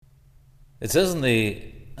It says in the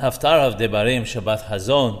Haftarah of Devarim, Shabbath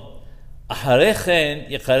Hazon, Acharei chen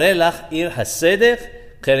yikareh lach ir hasedech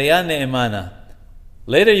Qeriya ne'emana.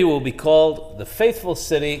 Later you will be called the faithful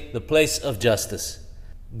city, the place of justice.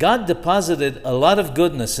 God deposited a lot of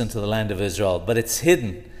goodness into the land of Israel, but it's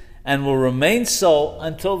hidden and will remain so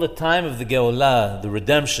until the time of the Geulah, the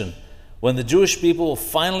redemption, when the Jewish people will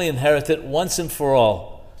finally inherit it once and for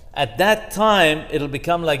all. At that time, it'll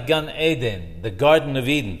become like Gan Eden, the Garden of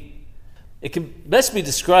Eden. It can best be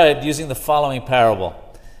described using the following parable.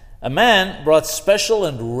 A man brought special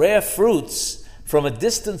and rare fruits from a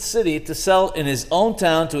distant city to sell in his own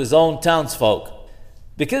town to his own townsfolk.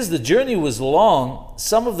 Because the journey was long,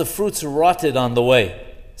 some of the fruits rotted on the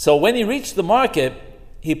way. So when he reached the market,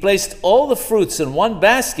 he placed all the fruits in one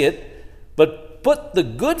basket, but put the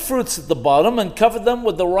good fruits at the bottom and covered them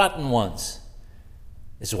with the rotten ones.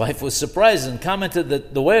 His wife was surprised and commented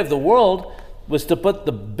that the way of the world was to put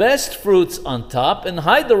the best fruits on top and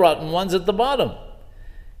hide the rotten ones at the bottom.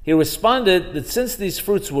 He responded that since these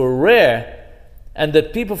fruits were rare and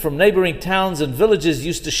that people from neighboring towns and villages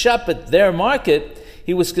used to shop at their market,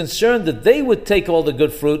 he was concerned that they would take all the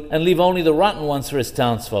good fruit and leave only the rotten ones for his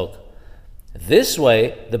townsfolk. This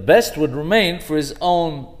way, the best would remain for his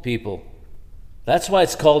own people. That's why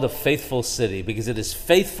it's called a faithful city, because it is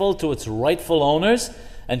faithful to its rightful owners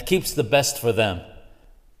and keeps the best for them.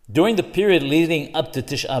 During the period leading up to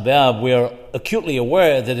Tisha B'Av, we are acutely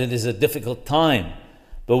aware that it is a difficult time,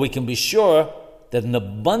 but we can be sure that an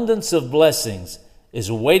abundance of blessings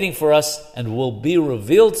is waiting for us and will be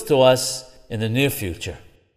revealed to us in the near future.